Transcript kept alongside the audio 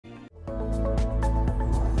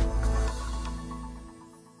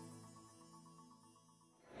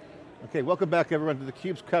Okay, welcome back everyone to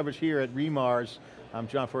theCUBE's coverage here at ReMars. I'm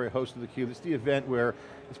John Furrier, host of theCUBE. It's the event where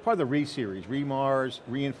it's part of the Re-series, ReMars,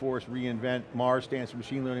 Reinforce, Reinvent. Mars stands for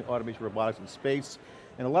Machine Learning, Automation, Robotics, and Space.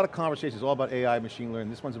 And a lot of conversations all about AI, machine learning.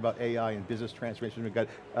 This one's about AI and business transformation. We've got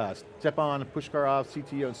Stepan, Pushkarev,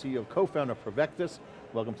 CTO and CEO, co-founder of Provectus.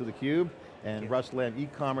 Welcome to theCUBE. And Russ Lamb,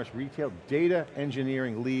 e-commerce, retail, data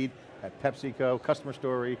engineering lead at PepsiCo, customer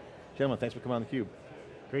story. Gentlemen, thanks for coming on theCUBE.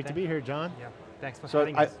 Great to be here, John. Yeah. Thanks for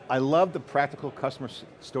having us. I love the practical customer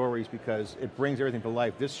stories because it brings everything to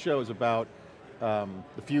life. This show is about the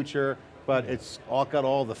future, but it's all got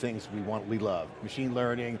all the things we love. Machine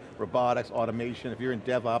learning, robotics, automation. If you're in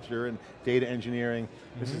DevOps, you're in data engineering,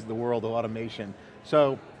 this is the world of automation.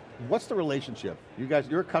 So, what's the relationship? You guys,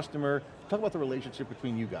 you're a customer, talk about the relationship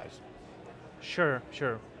between you guys. Sure.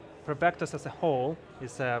 Provectus as a whole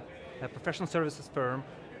is a professional services firm,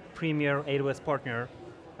 premier AWS partner,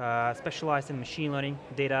 specialized in machine learning,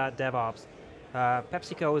 data, DevOps.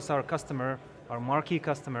 PepsiCo is our customer, our marquee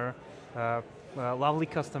customer, lovely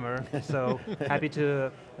customer, so happy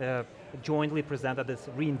to jointly present at this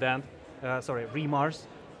ReMars.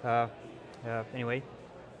 Anyway,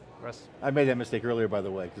 Russ. I made that mistake earlier, by the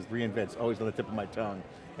way, because reinvent's always on the tip of my tongue,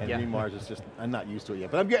 and ReMars is just, I'm not used to it yet,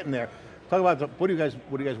 but I'm getting there. Talk about, what are you guys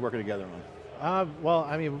working together on? Well,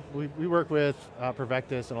 I mean, we work with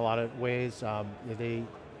Provectus in a lot of ways. They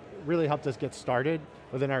really helped us get started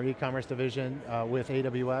within our e-commerce division with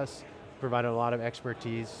AWS, provided a lot of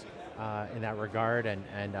expertise in that regard,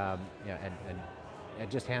 and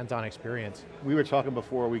just hands-on experience. We were talking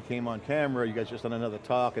before we came on camera, you guys just on another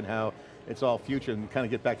talk, and how it's all future, and kind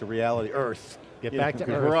of get back to reality, Earth. Get back to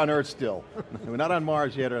Earth. We're on Earth still. We're not on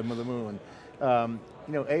Mars yet or on the moon.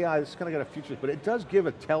 You know, AI is kind of got a future, but it does give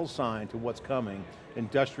a tell sign to what's coming.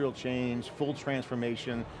 Industrial change, full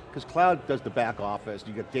transformation, because cloud does the back office.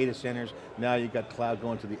 You got data centers, now you got cloud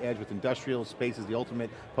going to the edge with industrial space is the ultimate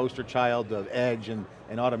poster child of edge and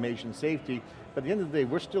automation safety. But at the end of the day,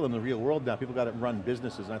 we're still in the real world now. People got to run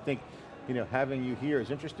businesses, and I think, you know, having you here is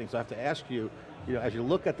interesting, so I have to ask you, you know, as you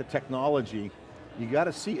look at the technology, you got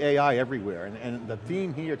to see AI everywhere, and the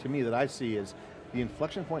theme here to me that I see is the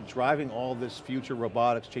inflection point driving all this future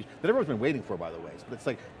robotics change that everyone's been waiting for, by the way. It's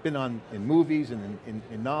like been on in movies and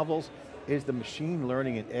in novels, is the machine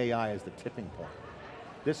learning and AI as the tipping point.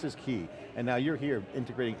 This is key, and now you're here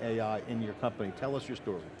integrating AI in your company. Tell us your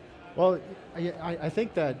story. Well, I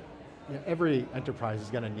think that every enterprise is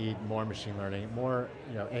going to need more machine learning, more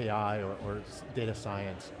AI or data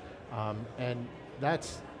science, and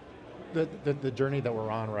that's the journey that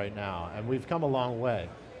we're on right now, and we've come a long way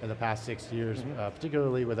in the past 6 years,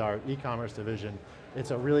 particularly with our e-commerce division. It's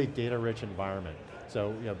a really data-rich environment.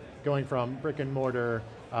 So, going from brick and mortar,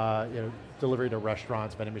 delivery to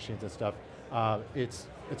restaurants, vending machines and stuff, it's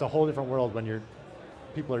a whole different world when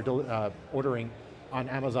people are ordering on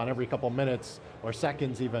Amazon every couple minutes or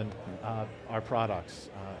seconds even our products,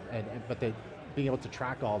 but being able to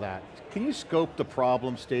track all that. Can you scope the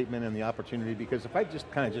problem statement and the opportunity? Because if I just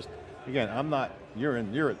again,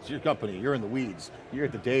 it's your company, you're in the weeds, you're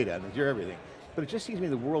at the data, and you're everything. But it just seems to me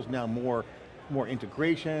the world's now more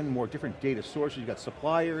integration, more different data sources. You got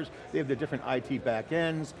suppliers, they have the different IT back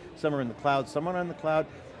ends, some are in the cloud, some aren't in the cloud.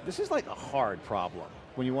 This is like a hard problem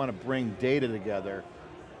when you want to bring data together.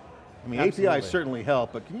 I mean, Absolutely. APIs certainly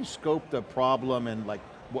help, but can you scope the problem and like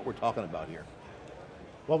what we're talking about here?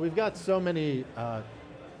 Well, we've got so many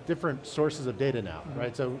different sources of data now,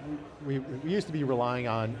 right? So we used to be relying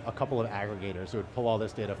on a couple of aggregators who would pull all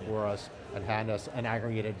this data for us and hand us an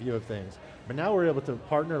aggregated view of things. But now we're able to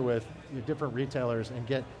partner with different retailers and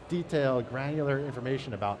get detailed, granular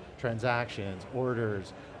information about transactions,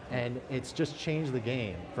 orders, and it's just changed the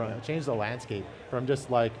game, changed the landscape from just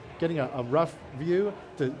like getting a rough view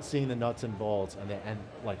to seeing the nuts and bolts and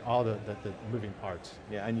like all the moving parts.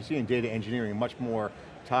 Yeah, and you see in data engineering much more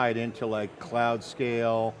tied into like cloud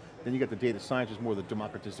scale, then you got the data science, is more the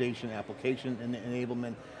democratization, application and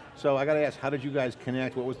enablement. So I got to ask, how did you guys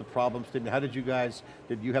connect? What was the problem statement? How did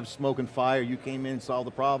you have smoke and fire? You came in, solved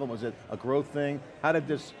the problem? Was it a growth thing? How did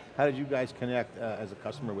you guys connect as a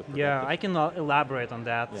customer with Provectus? Yeah, I can elaborate on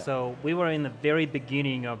that. Yeah. So we were in the very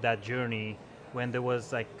beginning of that journey when there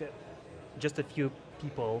was like just a few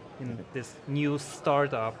people in this new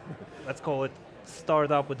startup, let's call it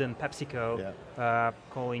startup within PepsiCo,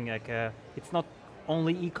 calling like it's not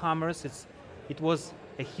only e-commerce, it was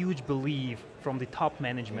a huge belief from the top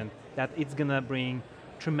management that it's going to bring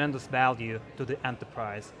tremendous value to the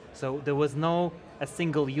enterprise. So there was no a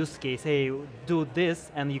single use case, hey, do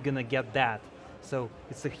this and you're going to get that. So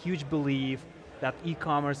it's a huge belief that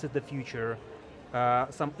e-commerce is the future.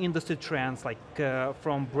 Some industry trends like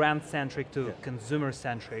from brand-centric to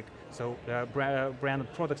consumer-centric, So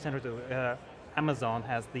branded product centered, Amazon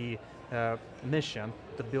has the mission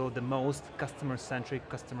to build the most customer-centric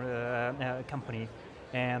company.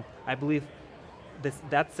 And I believe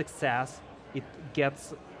that success, it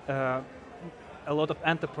gets a lot of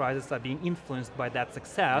enterprises are being influenced by that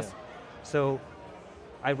success. Yeah. So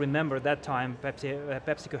I remember that time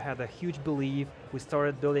PepsiCo had a huge belief. We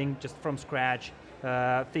started building just from scratch,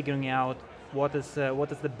 figuring out what is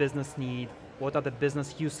the business need, what are the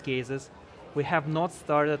business use cases. We have not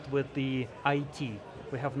started with the IT.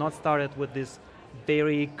 We have not started with this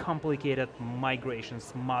very complicated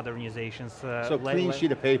migrations, modernizations. So clean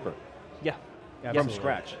sheet of paper. Yeah. From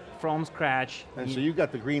scratch. From scratch. And so you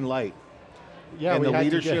got the green light. Yeah, and the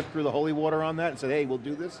leadership threw the holy water on that and said, hey, we'll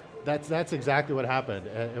do this? That's exactly what happened.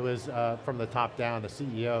 It was from the top down, the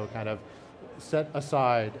CEO kind of set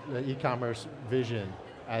aside the e-commerce vision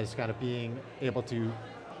as kind of being able to,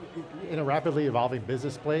 in a rapidly evolving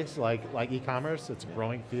business place like e-commerce, it's a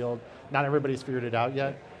growing field. Not everybody's figured it out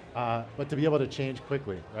yet, but to be able to change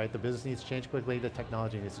quickly, right? The business needs to change quickly, the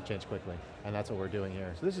technology needs to change quickly, and that's what we're doing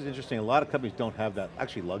here. So this is interesting, a lot of companies don't have that,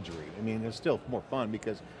 actually luxury. I mean, it's still more fun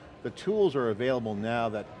because the tools are available now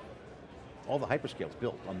that all the hyperscales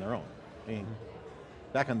built on their own. I mean,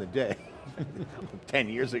 back in the day, 10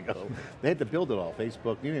 years ago, they had to build it all.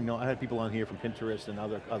 Facebook, you didn't even know, I had people on here from Pinterest and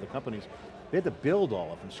other companies. They had to build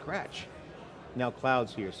all of it from scratch. Now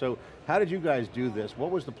cloud's here. So how did you guys do this?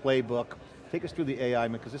 What was the playbook? Take us through the AI,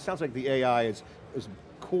 because it sounds like the AI is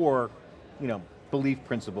core, belief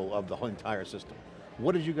principle of the whole entire system.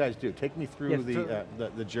 What did you guys do? Take me through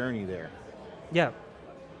the journey there. Yeah.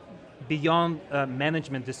 Beyond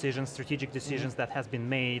management decisions, strategic decisions that has been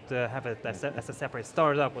made, have it as a separate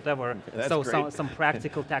startup, whatever. That's so great. some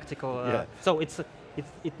practical, tactical. Yeah. So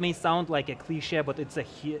it may sound like a cliche, but it's a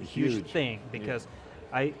huge thing because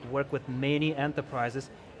I work with many enterprises,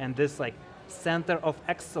 and this like center of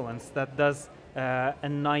excellence that does a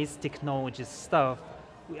nice technology stuff,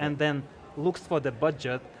 and then looks for the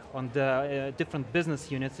budget on the different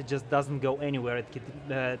business units. It just doesn't go anywhere. It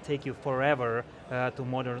could take you forever to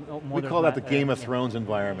modern. We call that the Game of Thrones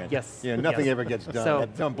environment. Yes. Yeah, nothing ever gets done. So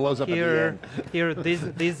it blows up at the end. Here,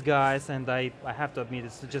 these guys, and I have to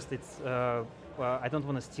admit, I don't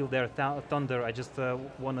want to steal their thunder. I just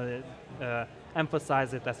want to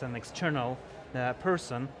emphasize it as an external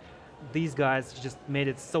person. These guys just made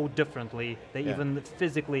it so differently. They even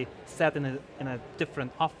physically sat in a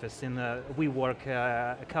different office in a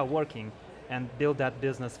WeWork co-working and built that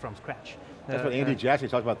business from scratch. That's what Andy Jassy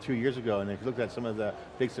talked about 2 years ago, and if you looked at some of the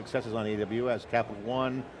big successes on AWS, Capital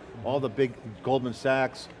One, all the big Goldman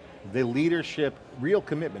Sachs, the leadership, real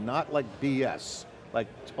commitment, not like BS, like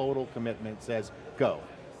total commitment says, go.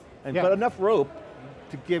 But enough rope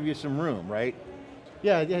to give you some room, right?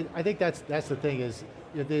 Yeah, I think that's the thing is,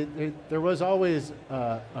 there was always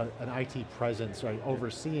an IT presence, right,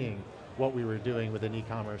 overseeing what we were doing within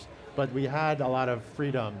e-commerce, but we had a lot of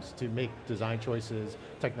freedoms to make design choices,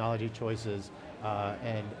 technology choices,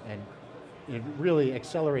 and really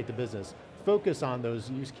accelerate the business. Focus on those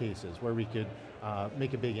use cases where we could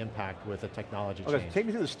make a big impact with a technology change. Take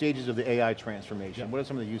me through the stages of the AI transformation. What are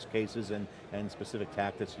some of the use cases and specific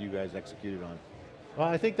tactics you guys executed on? Well,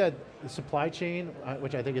 I think that the supply chain,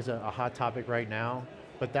 which I think is a hot topic right now,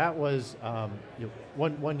 but that was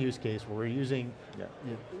one use case where we're using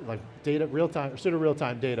like data,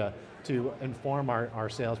 pseudo-real-time data to inform our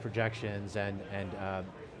sales projections and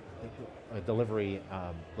delivery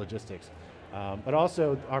logistics. But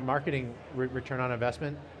also our marketing return on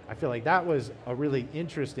investment, I feel like that was a really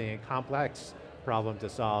interesting and complex problem to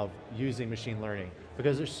solve using machine learning,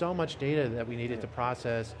 because there's so much data that we needed to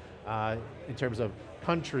process in terms of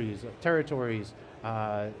countries, territories,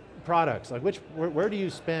 products. Like where do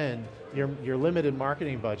you spend your limited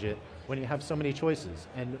marketing budget when you have so many choices?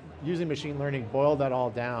 And using machine learning boiled that all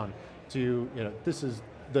down to, this is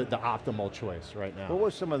the optimal choice right now. What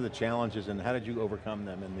were some of the challenges and how did you overcome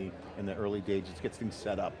them in the early days to get things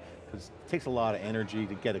set up? Because it takes a lot of energy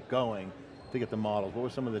to get it going, to get the models. What were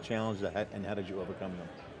some of the challenges and how did you overcome them?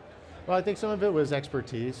 Well, I think some of it was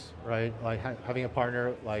expertise, right? Like having a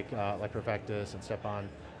partner like Provectus and Stepan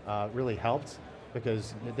really helped,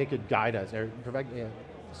 because they could guide us.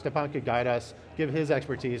 Stepan could guide us, give his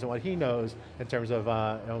expertise and what he knows in terms of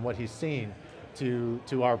what he's seen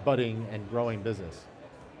to our budding and growing business.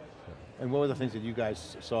 And what were the things that you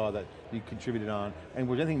guys saw that you contributed on? And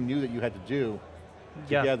was there anything new that you had to do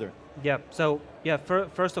together? Yeah, so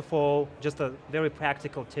first of all, just a very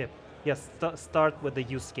practical tip. Yes, start with the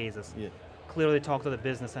use cases. Yeah. Clearly talk to the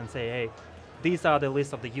business and say, hey, these are the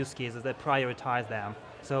list of the use cases that prioritize them.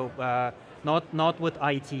 So not with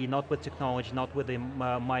IT, not with technology, not with the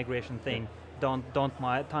migration thing. Don't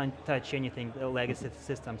touch anything legacy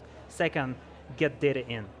systems. Second, get data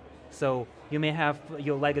in. So you may have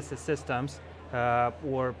your legacy systems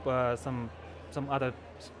or some other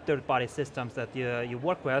third-party systems that you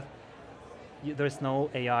work with. There's no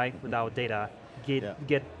AI without data.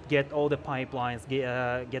 Get all the pipelines,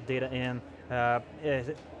 get data in,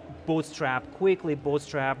 quickly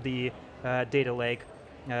bootstrap the data lake,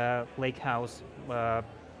 lake house,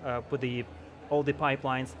 put all the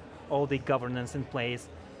pipelines, all the governance in place,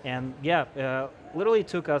 and literally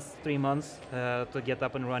took us 3 months to get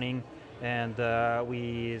up and running, and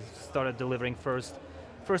we started delivering first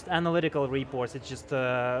analytical reports. It's just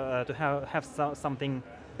to have something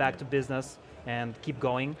back to business and keep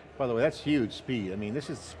going. By the way, that's huge speed. I mean,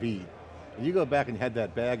 this is speed. If you go back and had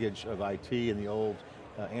that baggage of IT and the old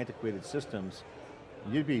antiquated systems,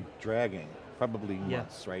 you'd be dragging probably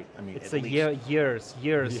months, right? I mean, it's years.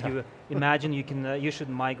 Yeah. You imagine you should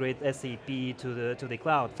migrate SAP to the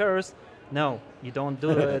cloud first. No, you don't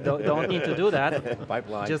need to do that.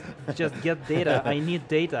 Pipeline. Just get data. I need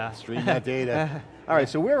data. Stream that data. All right,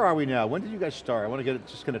 so where are we now? When did you guys start? I want to get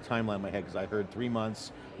just kind of timeline in my head because I heard 3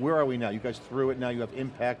 months. Where are we now? You guys through it now. You have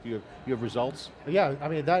impact. You have results. Yeah, I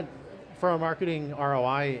mean that for our marketing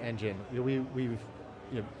ROI engine, we've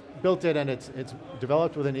built it and it's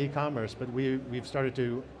developed within e-commerce, but we've started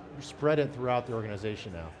to spread it throughout the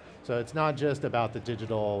organization now. So it's not just about the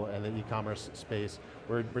digital and the e-commerce space.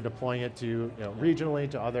 We're deploying it to regionally,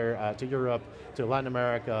 to other to Europe, to Latin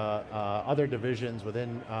America, other divisions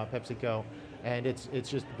within PepsiCo, and it's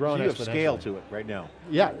just grown. So you have scale to it right now.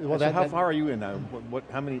 Yeah. Well, so how far are you in now?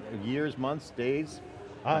 How many years, months, days?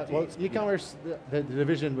 Well, e-commerce, the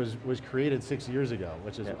division was created 6 years ago,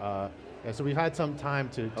 which is. And so we've had some time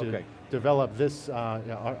to develop this,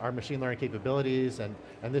 our machine learning capabilities and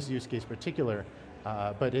this use case particular,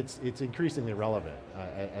 but it's increasingly relevant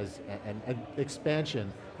and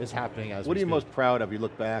expansion is happening as we speak. What are you most proud of? You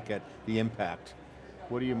look back at the impact.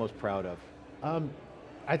 What are you most proud of?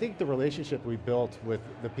 I think the relationship we built with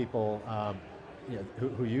the people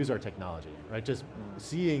who use our technology, right? Just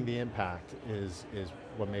seeing the impact is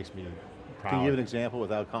what makes me proud. Can you give an example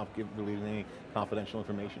without releasing any confidential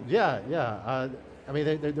information? Yeah. I mean,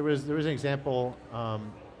 there was an example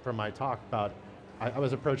from my talk about, I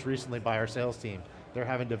was approached recently by our sales team. They're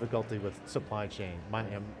having difficulty with supply chain,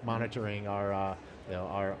 monitoring our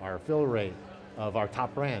fill rate of our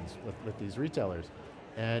top brands with these retailers.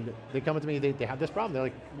 And they come to me, they have this problem. They're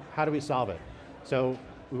like, how do we solve it? So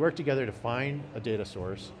we work together to find a data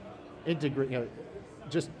source, integrate,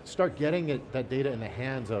 just start getting that data in the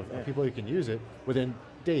hands of people who can use it within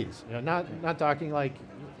days. Not talking like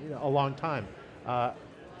a long time.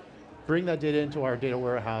 Bring that data into our data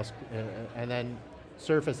warehouse and then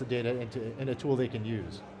surface the data in a tool they can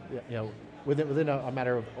use. Within a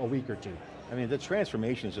matter of a week or two. I mean, the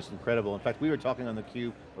transformation is just incredible. In fact, we were talking on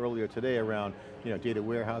theCUBE earlier today around data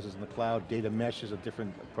warehouses in the cloud, data meshes of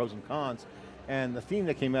different pros and cons, and the theme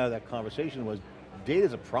that came out of that conversation was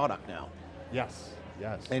data's a product now. Yes.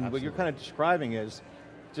 And absolutely. What you're kind of describing is,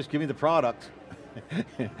 just give me the product,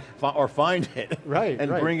 or find it, and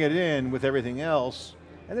bring it in with everything else.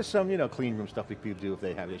 And there's some clean room stuff that people do if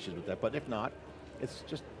they have issues with that, but if not, it's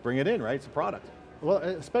just bring it in, right? It's a product. Well,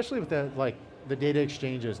 especially with the data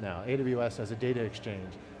exchanges now. AWS has a data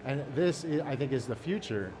exchange. And this, I think, is the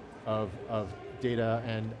future of data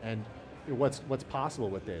and what's possible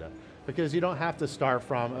with data. Because you don't have to start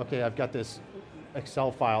from, okay, I've got this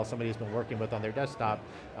Excel file somebody's been working with on their desktop.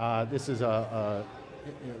 This is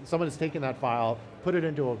someone has taken that file, put it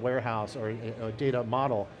into a warehouse or a data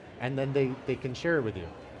model, and then they can share it with you.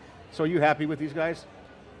 So are you happy with these guys?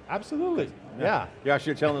 Absolutely, yeah. You're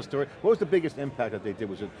actually telling the story. What was the biggest impact that they did?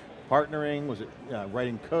 Was it partnering? Was it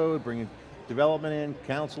writing code, bringing development in,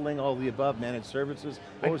 counseling, all of the above, managed services?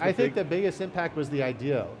 I think the biggest impact was the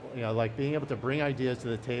idea, like being able to bring ideas to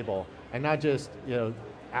the table and not just,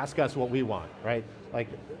 ask us what we want, right? Like,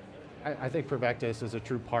 I think Provectus is a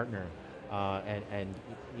true partner and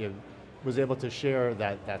was able to share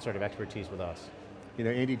that sort of expertise with us.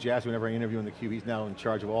 Andy Jassy, whenever I interview on theCUBE, he's now in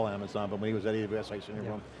charge of all Amazon, but when he was at AWS, I used to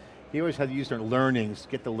interview him. He always had to use their learnings,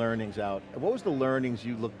 get the learnings out. What was the learnings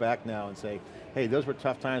you look back now and say, hey, those were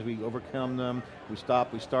tough times, we overcome them, we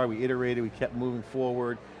stopped, we started, we iterated, we kept moving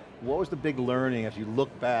forward. What was the big learning as you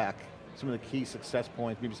look back, some of the key success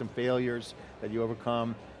points, maybe some failures that you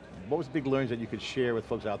overcome? What was the big learnings that you could share with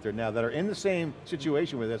folks out there now that are in the same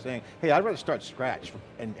situation where they're saying, hey, I'd rather start scratch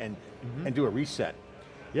and do a reset?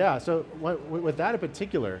 Yeah, so with that in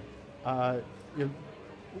particular,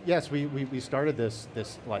 yes, we started this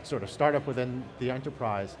like sort of startup within the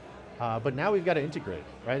enterprise, but now we've got to integrate,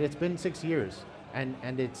 right? It's been 6 years,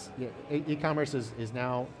 and it's, e-commerce is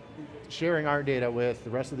now sharing our data with the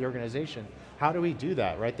rest of the organization. How do we do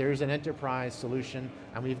that, right? There's an enterprise solution,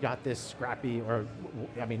 and we've got this scrappy, or,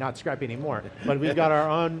 I mean, not scrappy anymore, but we've got our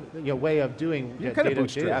own way of doing You're kind of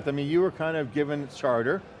bootstrapped. I mean, you were kind of given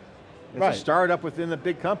charter. It's a startup within a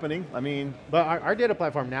big company. I mean, but our data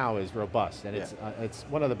platform now is robust, and it's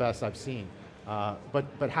one of the best I've seen.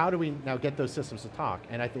 But how do we now get those systems to talk?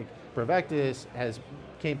 And I think Provectus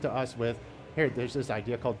came to us with, here, there's this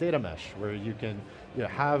idea called data mesh, where you can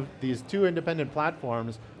have these two independent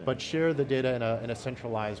platforms, but share the data in a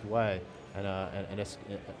centralized way.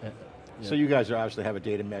 So you guys obviously have a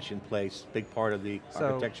data mesh in place, big part of the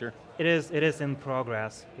architecture? It is in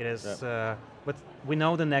progress. It is, but we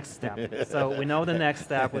know the next step. So we know the next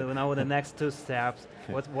step, we know the next 2 steps,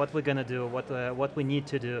 what we're going to do, what we need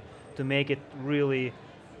to do to make it really,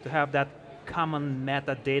 to have that common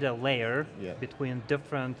metadata layer between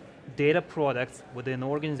different data products within the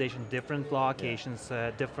organization, different locations,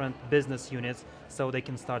 different business units, so they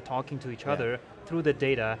can start talking to each other through the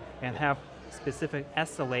data and have specific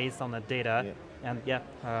SLAs on the data. And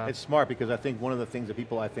it's smart, because I think one of the things that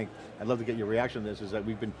people, I'd love to get your reaction to this, is that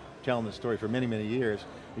we've been telling this story for many, many years.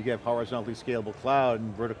 You get horizontally scalable cloud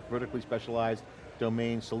and vertically specialized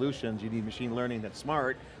domain solutions. You need machine learning that's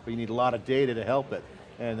smart, but you need a lot of data to help it.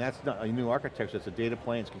 And that's not a new architecture, it's a data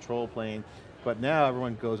plane, it's a control plane. But now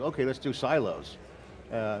everyone goes, okay, let's do silos.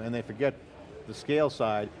 And they forget the scale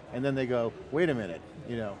side, and then they go, wait a minute,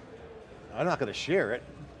 I'm not going to share it.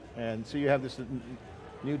 And so you have this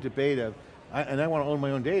new debate of, and I want to own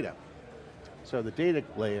my own data. So the data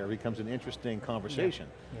layer becomes an interesting conversation.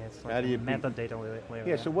 Yeah, it's like a metadata layer.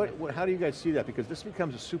 Yeah, so how do you guys see that? Because this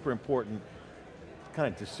becomes a super important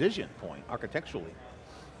kind of decision point, architecturally.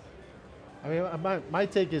 I mean, my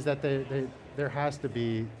take is that there has to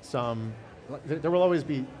be some, there will always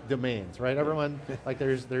be domains, right? Everyone, like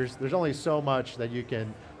there's only so much that you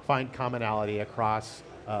can find commonality across,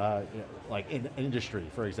 like in industry,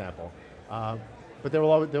 for example. But there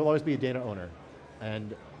will always be a data owner,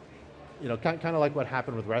 and kind of like what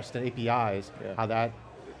happened with REST and APIs, how that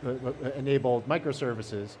enabled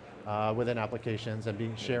microservices within applications and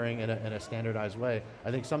being sharing in a standardized way. I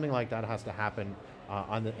think something like that has to happen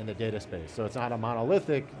in the data space. So it's not a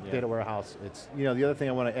monolithic data warehouse, it's... The other thing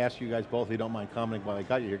I want to ask you guys both, if you don't mind commenting while I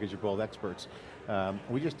got you here, because you're both experts.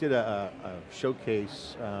 We just did a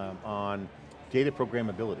showcase on data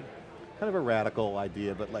programmability. Kind of a radical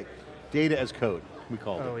idea, but like data as code, we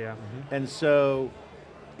called it. Oh yeah. Mm-hmm. And so,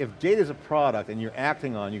 if data is a product and you're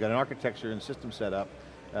acting on, you got an architecture and system set up,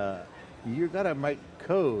 you've got to write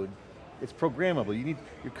code. It's programmable.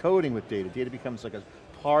 You're coding with data. Data becomes like a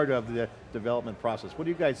part of the development process. What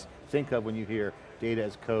do you guys think of when you hear data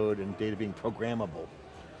as code and data being programmable?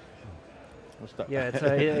 Yeah,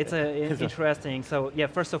 it's interesting. So yeah,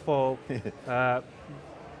 first of all,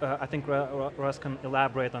 I think Russ can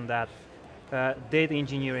elaborate on that. Data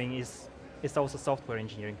engineering is also software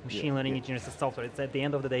engineering. Machine learning engineering is software. It's at the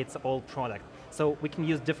end of the day, it's all product. So we can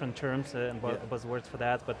use different terms and buzzwords for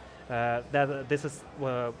that, but this is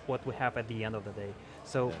what we have at the end of the day.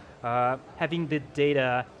 So having the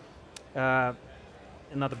data, I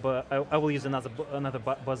will use another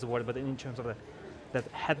buzzword, but in terms of that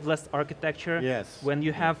headless architecture, when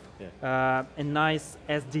you have a nice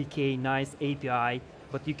SDK, nice API,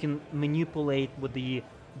 but you can manipulate with the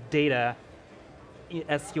data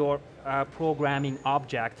as your programming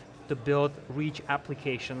object to build rich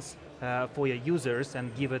applications for your users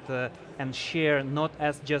and give it and share not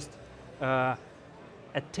as just a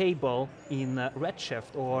table in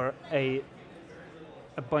Redshift or a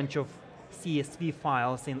bunch of CSV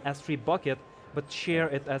files in S3 bucket, but share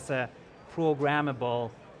it as a programmable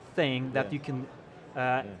thing that you can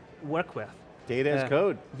work with. Data as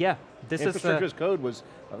code. Yeah, Infrastructure as code was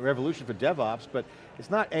a revolution for DevOps, but it's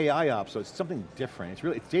not AI ops, so it's something different.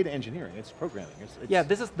 It's data engineering, it's programming. Yeah,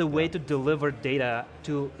 this is the way to deliver data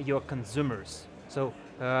to your consumers. So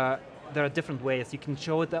there are different ways. You can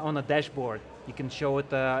show it on a dashboard. You can show it,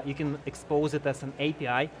 you can expose it as an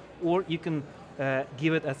API, or you can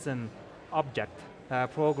give it as an object,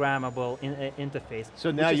 programmable interface.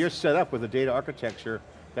 So now you're set up with a data architecture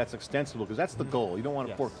that's extensible, because that's the goal. You don't want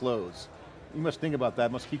to foreclose. You must think about that,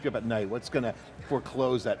 it must keep you up at night. What's going to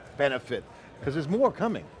foreclose that benefit? Because there's more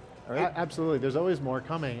coming, right? Absolutely, there's always more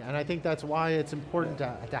coming, and I think that's why it's important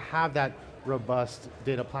to have that robust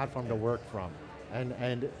data platform to work from.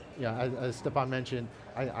 And as Stepan mentioned,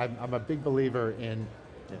 I'm a big believer in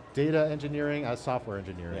data engineering as software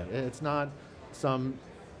engineering. It's not some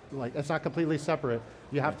like, it's not completely separate.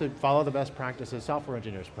 You have to follow the best practices software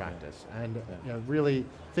engineers practice, and you know, really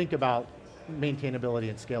think about maintainability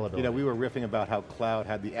and scalability. You know, we were riffing about how cloud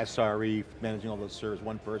had the SRE managing all those servers,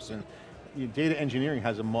 one person. Data engineering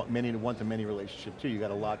has a many one-to-many relationship too. You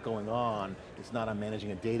got a lot going on. It's not on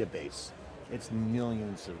managing a database. It's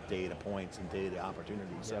millions of data points and data opportunities.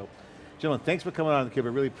 So, gentlemen, thanks for coming on theCUBE. I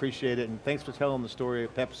really appreciate it, and thanks for telling the story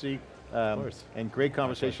of Pepsi. Of course. And great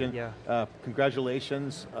conversation. Yeah.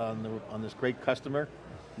 Congratulations on this great customer.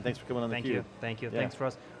 And thanks for coming on theCUBE. Thank you. Thanks,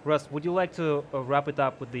 Russ. Russ, would you like to wrap it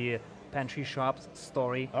up with the pantry shops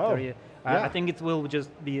story? Oh. I think it will just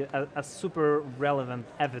be a super relevant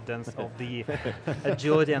evidence of the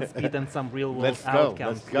agility and speed and some real world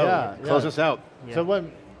outcomes. Let's go. Close us out. Yeah. So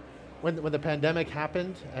when the pandemic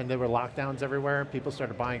happened and there were lockdowns everywhere, people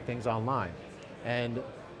started buying things online. And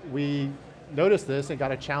we noticed this and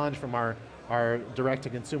got a challenge from our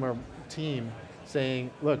direct-to-consumer team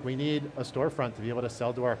saying, look, we need a storefront to be able to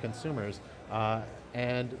sell to our consumers,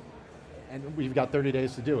 and we've got 30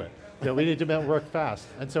 days to do it. You know, we need to work fast.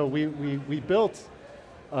 And so we built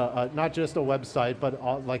not just a website,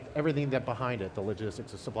 but like everything that behind it, the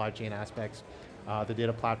logistics, the supply chain aspects, the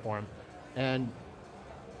data platform. And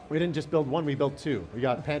we didn't just build one, we built two. We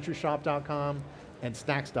got pantryshop.com and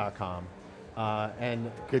snacks.com.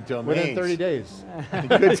 And good domains. Within 30 days.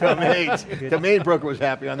 Good domains. Domain broker was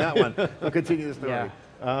happy on that one. We'll continue the story.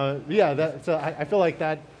 So I feel like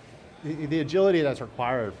that, the agility that's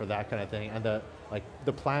required for that kind of thing, and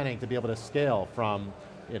the planning to be able to scale from,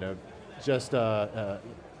 you know, just you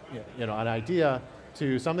know, an idea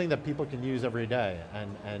to something that people can use every day,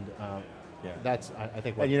 and that's I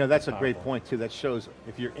think. And you know, that's a great point too. That shows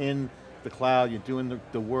if you're in the cloud, you're doing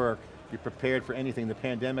the work, you're prepared for anything. The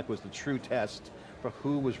pandemic was the true test for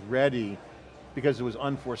who was ready, because it was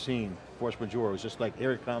unforeseen, force majeure. It was just like,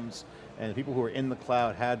 here it comes, and the people who were in the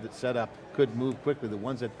cloud had it set up, could move quickly. The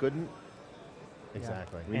ones that couldn't,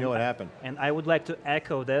 exactly. We know what happened. And I would like to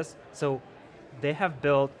echo this. So they have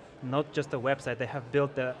built not just a website, they have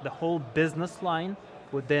built the whole business line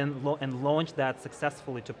and launched that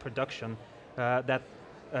successfully to production. That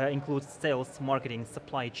includes sales, marketing,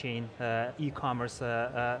 supply chain, e-commerce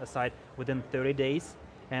side within 30 days.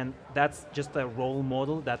 And that's just a role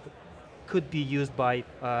model that could be used by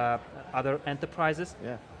other enterprises.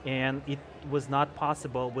 Yeah. And it was not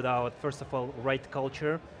possible without, first of all, right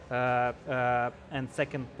culture, and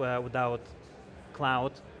second, without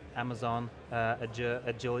cloud, Amazon,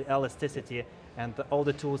 agility, elasticity, and all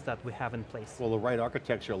the tools that we have in place. Well, the right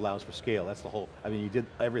architecture allows for scale. That's the whole, I mean, you did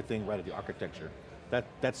everything right at the architecture.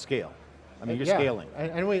 That's scale. I mean, you're scaling.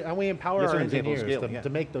 And we empower our engineers to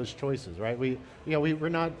make those choices, right? We're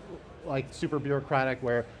not like super bureaucratic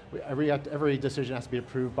where every decision has to be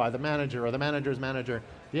approved by the manager or the manager's manager.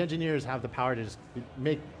 The engineers have the power to just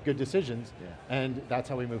make good decisions, and that's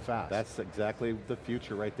how we move fast. That's exactly the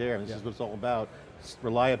future right there, and this is what it's all about.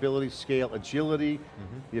 Reliability, scale, agility,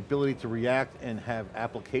 the ability to react and have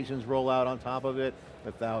applications roll out on top of it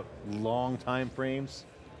without long time frames.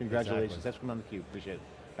 Congratulations, Exactly. that's coming on theCUBE, appreciate it.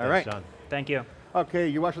 Thanks, All right. John. Thank you. Okay,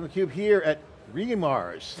 you're watching theCUBE here at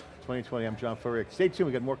Mars 2020. I'm John Furrier. Stay tuned,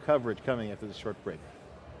 we got more coverage coming after this short break.